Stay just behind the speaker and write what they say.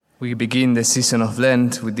We begin the season of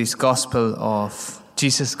Lent with this gospel of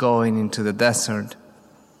Jesus going into the desert.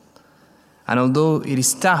 And although it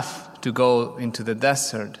is tough to go into the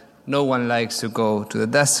desert, no one likes to go to the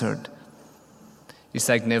desert. It's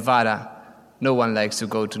like Nevada. No one likes to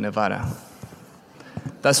go to Nevada.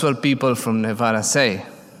 That's what people from Nevada say.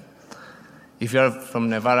 If you're from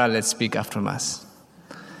Nevada, let's speak after Mass.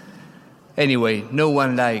 Anyway, no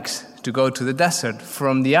one likes to go to the desert.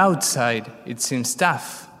 From the outside, it seems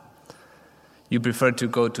tough. You prefer to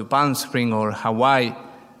go to Palm Springs or Hawaii,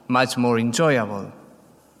 much more enjoyable.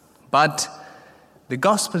 But the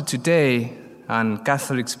gospel today and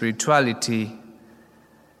Catholic spirituality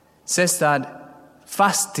says that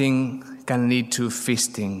fasting can lead to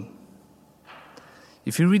feasting.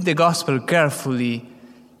 If you read the gospel carefully,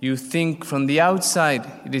 you think from the outside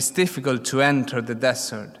it is difficult to enter the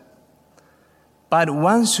desert. But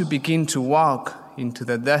once you begin to walk into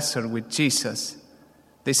the desert with Jesus,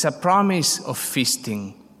 there's a promise of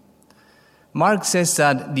feasting. Mark says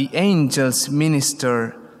that the angels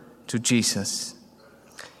minister to Jesus.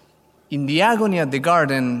 In the agony at the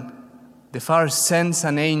garden, the Father sends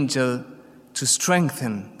an angel to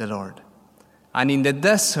strengthen the Lord. And in the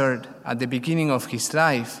desert, at the beginning of his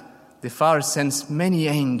life, the Father sends many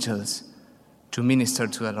angels to minister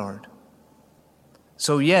to the Lord.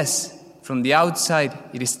 So yes, from the outside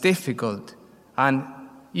it is difficult, and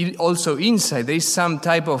also inside there is some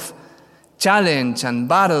type of challenge and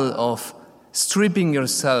battle of stripping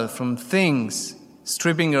yourself from things,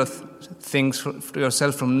 stripping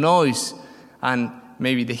yourself from noise and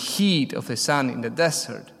maybe the heat of the sun in the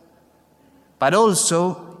desert. But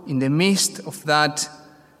also, in the midst of that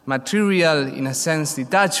material, in a sense,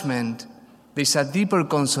 detachment, there's a deeper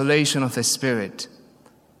consolation of the Spirit.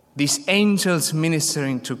 These angels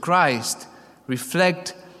ministering to Christ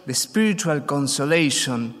reflect the spiritual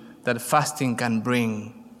consolation that fasting can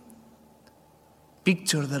bring.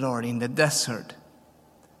 Picture the Lord in the desert,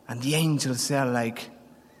 and the angels there like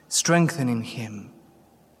strengthening him,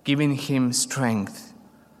 giving him strength.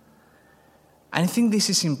 And I think this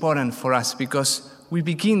is important for us because we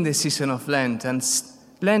begin the season of Lent, and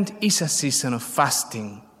Lent is a season of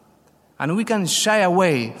fasting. And we can shy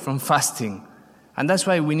away from fasting. And that's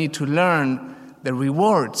why we need to learn the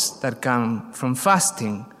rewards that come from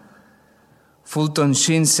fasting. Fulton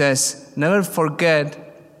Sheen says, never forget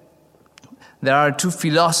there are two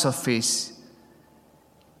philosophies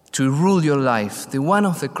to rule your life. The one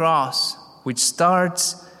of the cross, which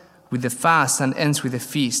starts with the fast and ends with the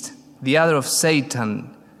feast. The other of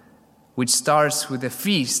Satan, which starts with the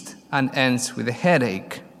feast and ends with a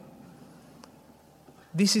headache.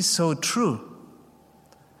 This is so true.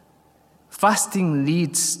 Fasting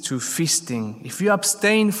leads to feasting. If you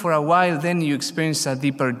abstain for a while, then you experience a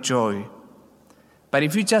deeper joy. But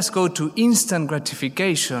if you just go to instant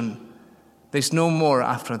gratification, there's no more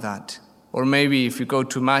after that. Or maybe if you go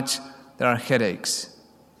too much, there are headaches.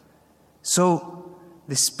 So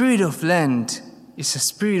the spirit of Lent is a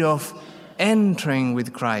spirit of entering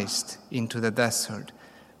with Christ into the desert,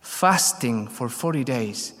 fasting for 40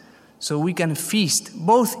 days, so we can feast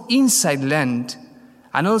both inside Lent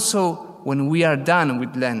and also when we are done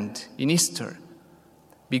with Lent in Easter.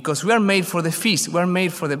 Because we are made for the feast, we are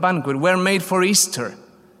made for the banquet, we are made for Easter.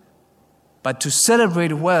 But to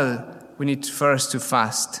celebrate well, we need first to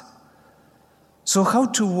fast. So how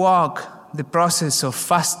to walk the process of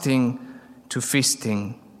fasting to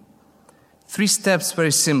feasting? 3 steps,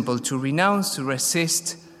 very simple: to renounce, to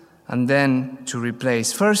resist, and then to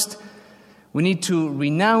replace. First, we need to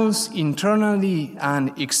renounce internally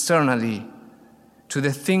and externally to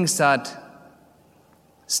the things that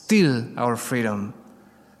steal our freedom.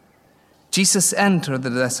 Jesus entered the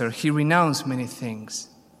desert. He renounced many things.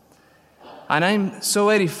 And I'm so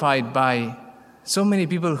edified by so many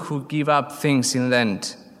people who give up things in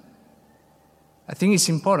Lent. I think it's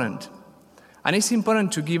important. And it's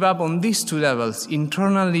important to give up on these 2 levels,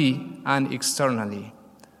 internally and externally.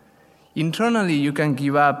 Internally, you can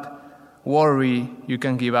give up worry, you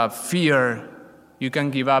can give up fear, you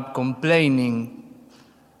can give up complaining.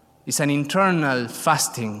 It's an internal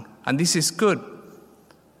fasting, and this is good.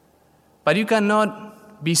 But you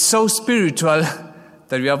cannot be so spiritual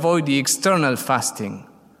that you avoid the external fasting,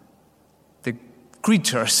 the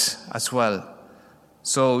creatures as well.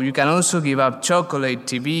 So you can also give up chocolate,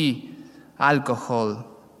 TV, alcohol,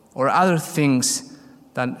 or other things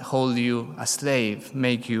that hold you a slave,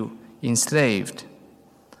 make you enslaved.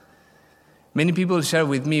 Many people share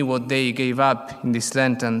with me what they gave up in this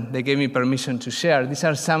Lent, and they gave me permission to share. These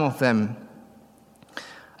are some of them.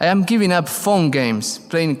 I am giving up phone games,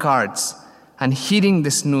 playing cards, and hitting the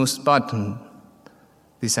snooze button.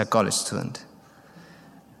 This is a college student.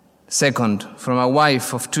 Second, from a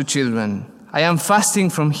wife of 2 children, I am fasting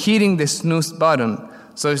from hitting the snooze button.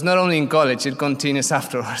 So it's not only in college, it continues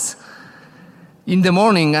afterwards. In the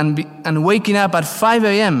morning and waking up at 5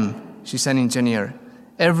 a.m., she's an engineer,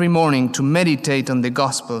 every morning to meditate on the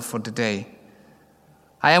gospel for the day.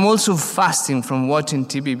 I am also fasting from watching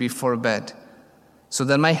TV before bed so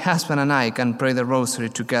that my husband and I can pray the rosary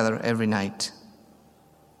together every night.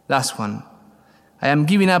 Last one, I am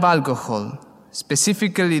giving up alcohol.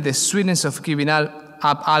 Specifically, the sweetness of giving up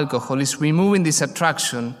alcohol is removing this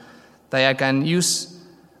attraction that I can use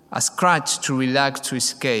as crutch to relax, to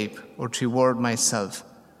escape, or to reward myself.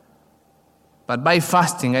 But by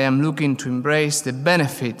fasting, I am looking to embrace the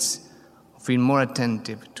benefits of being more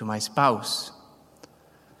attentive to my spouse.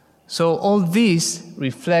 So all these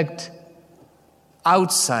reflect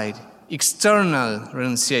outside, external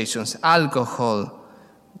renunciations: alcohol,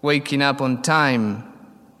 waking up on time,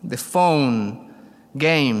 the phone,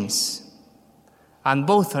 games. And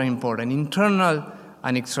both are important, internal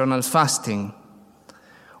and external fasting.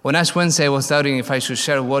 On Ash Wednesday, I was doubting if I should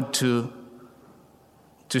share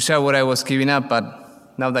to share what I was giving up,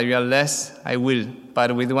 but now that you are less, I will.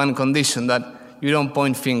 But with one condition, that you don't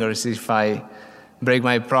point fingers if I break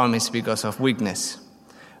my promise because of weakness.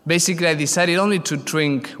 Basically, I decided only to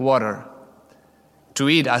drink water, to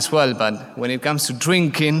eat as well, but when it comes to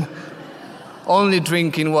drinking, only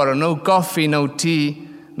drinking water. No coffee, no tea,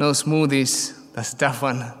 no smoothies, that's that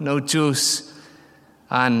one, no juice,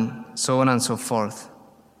 and so on and so forth.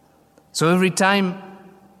 So every time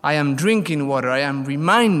I am drinking water, I am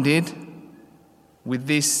reminded with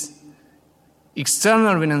this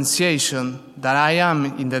external renunciation that I am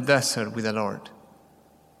in the desert with the Lord.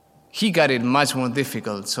 He got it much more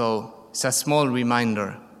difficult, so it's a small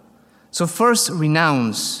reminder. So first,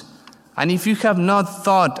 renounce. And if you have not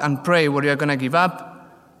thought and prayed what you're going to give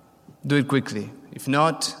up, do it quickly. If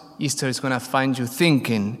not, Easter is going to find you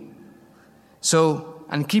thinking. So,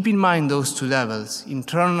 and keep in mind those 2 levels,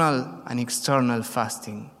 internal and external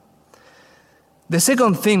fasting. The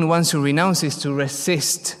second thing, once you renounce, is to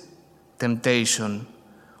resist temptation.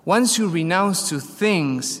 Once you renounce to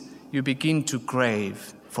things, you begin to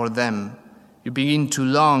crave for them. You begin to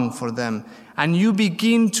long for them. And you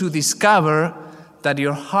begin to discover that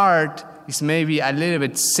your heart is maybe a little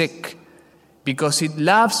bit sick because it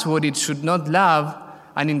loves what it should not love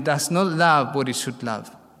and it does not love what it should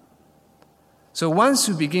love. So once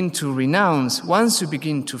you begin to renounce, once you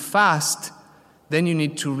begin to fast, then you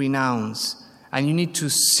need to renounce and you need to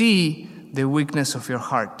see the weakness of your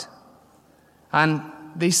heart. And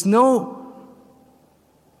there's no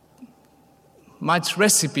much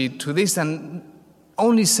recipe to this and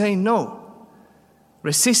only saying no,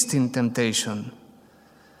 resisting temptation.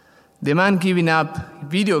 The man giving up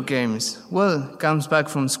video games, comes back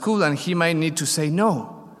from school and he might need to say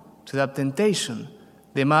no to that temptation.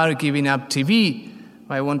 The mother giving up TV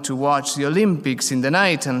might want to watch the Olympics in the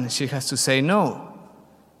night and she has to say no.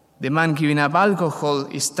 The man giving up alcohol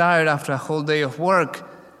is tired after a whole day of work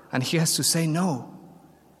and he has to say no.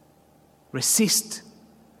 Resist.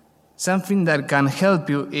 Something that can help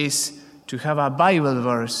you is to have a Bible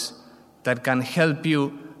verse that can help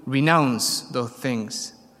you renounce those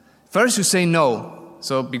things. First, you say no.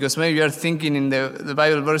 So, because maybe you are thinking in the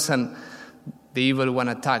Bible verse and the evil one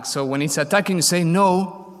attacks. So when it's attacking, you say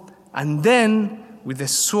no. And then, with the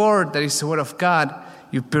sword that is the word of God,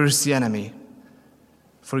 you pierce the enemy.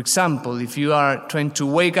 For example, if you are trying to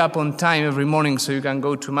wake up on time every morning so you can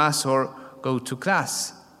go to Mass or go to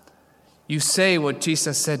class, you say what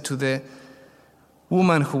Jesus said to the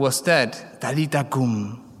woman who was dead, Talita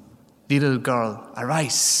cum, little girl,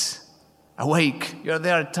 arise, awake. You're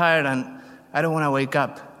there tired and I don't want to wake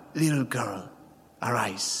up. Little girl,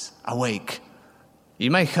 arise, awake.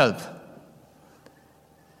 It might help.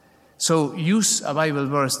 So use a Bible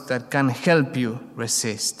verse that can help you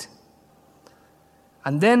resist.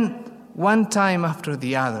 And then one time after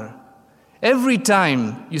the other, every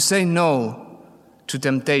time you say no to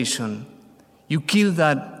temptation, you kill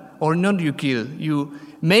that, or not you kill, you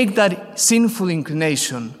make that sinful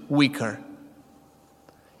inclination weaker.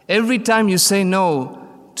 Every time you say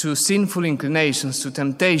no to sinful inclinations, to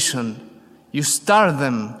temptation, you starve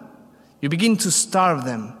them. You begin to starve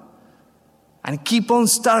them and keep on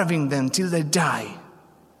starving them till they die.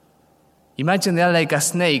 Imagine they are like a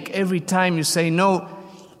snake. Every time you say no,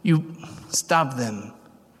 you stop them.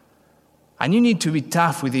 And you need to be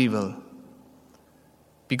tough with evil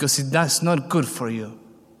because that's not good for you.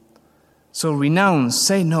 So renounce,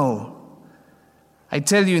 say no. I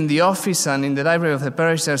tell you, in the office and in the library of the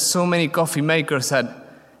parish, there are so many coffee makers that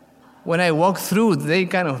when I walk through, they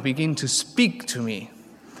kind of begin to speak to me.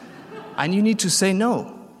 And you need to say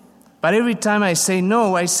no. But every time I say,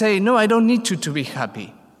 no, I don't need you to be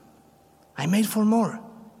happy. I'm made for more.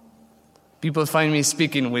 People find me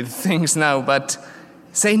speaking with things now, but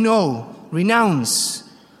say no, renounce,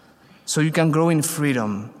 so you can grow in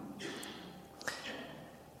freedom.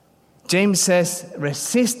 James says,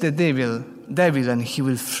 resist the devil and he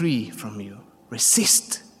will flee from you.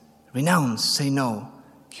 Resist, renounce, say no,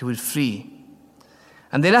 he will flee.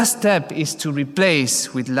 And the last step is to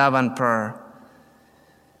replace with love and prayer.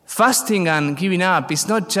 Fasting and giving up is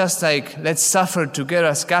not just like, let's suffer together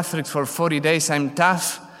as Catholics for 40 days, I'm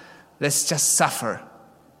tough, let's just suffer.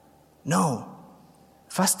 No,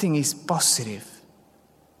 fasting is positive.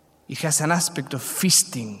 It has an aspect of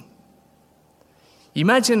feasting.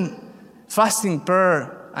 Imagine fasting,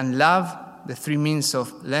 prayer, and love, the three means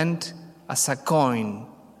of Lent, as a coin.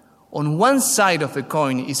 On one side of the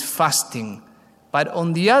coin is fasting, but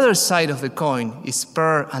on the other side of the coin is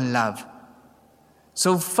prayer and love.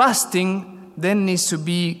 So fasting then needs to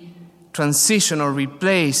be transitioned or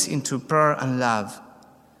replaced into prayer and love.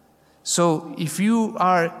 So if you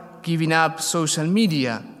are giving up social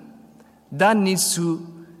media, that needs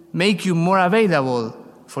to make you more available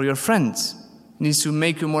for your friends. It needs to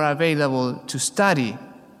make you more available to study.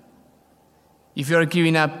 If you are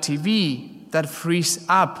giving up TV, that frees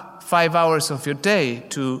up 5 hours of your day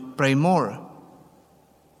to pray more.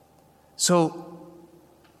 So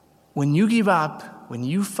when you give up, when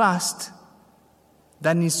you fast,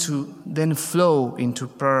 that needs to then flow into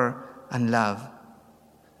prayer and love.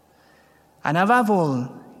 And above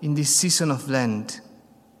all, in this season of Lent,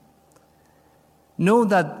 know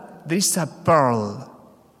that there is a pearl,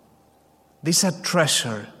 there is a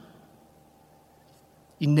treasure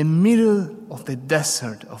in the middle of the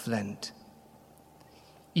desert of Lent.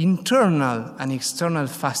 Internal and external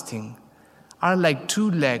fasting are like two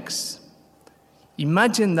legs.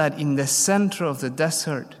 Imagine that in the center of the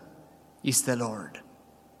desert is the Lord,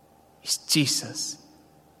 is Jesus,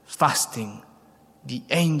 fasting, the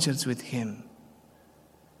angels with him.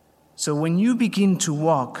 So when you begin to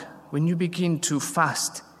walk, when you begin to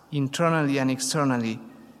fast internally and externally,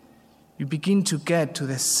 you begin to get to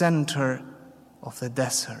the center of the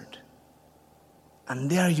desert. And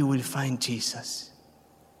there you will find Jesus.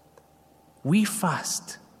 We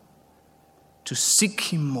fast to seek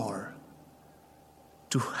him more,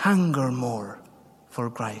 to hunger more for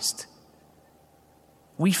Christ.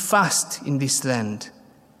 We fast in this Lent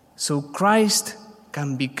so Christ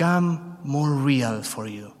can become more real for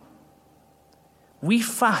you. We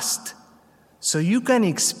fast so you can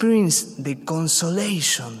experience the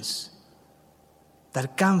consolations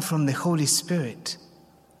that come from the Holy Spirit.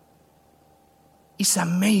 It's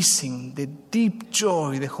amazing the deep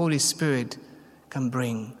joy the Holy Spirit can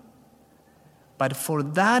bring. But for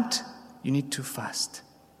that, you need to fast.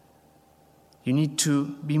 You need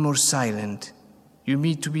to be more silent. You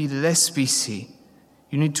need to be less busy.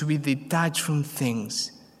 You need to be detached from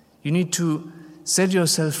things. You need to set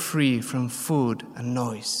yourself free from food and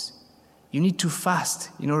noise. You need to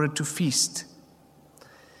fast in order to feast.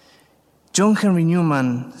 John Henry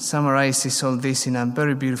Newman summarizes all this in a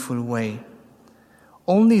very beautiful way.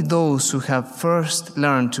 Only those who have first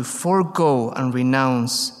learned to forego and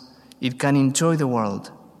renounce it can enjoy the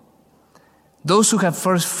world. Those who have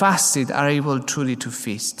first fasted are able truly to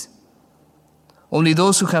feast. Only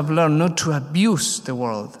those who have learned not to abuse the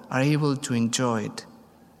world are able to enjoy it.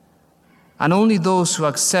 And only those who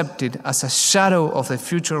accept it as a shadow of the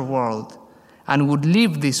future world and would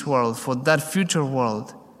leave this world for that future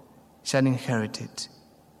world shall inherit it.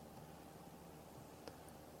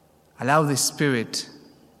 Allow the Spirit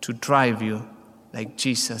to drive you like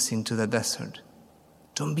Jesus into the desert.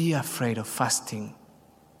 Don't be afraid of fasting.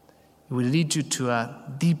 It will lead you to a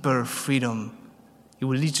deeper freedom. It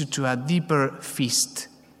will lead you to a deeper feast.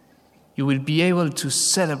 You will be able to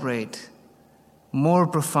celebrate more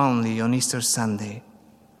profoundly on Easter Sunday.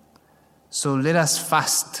 So let us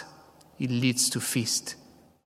fast. It leads to feast.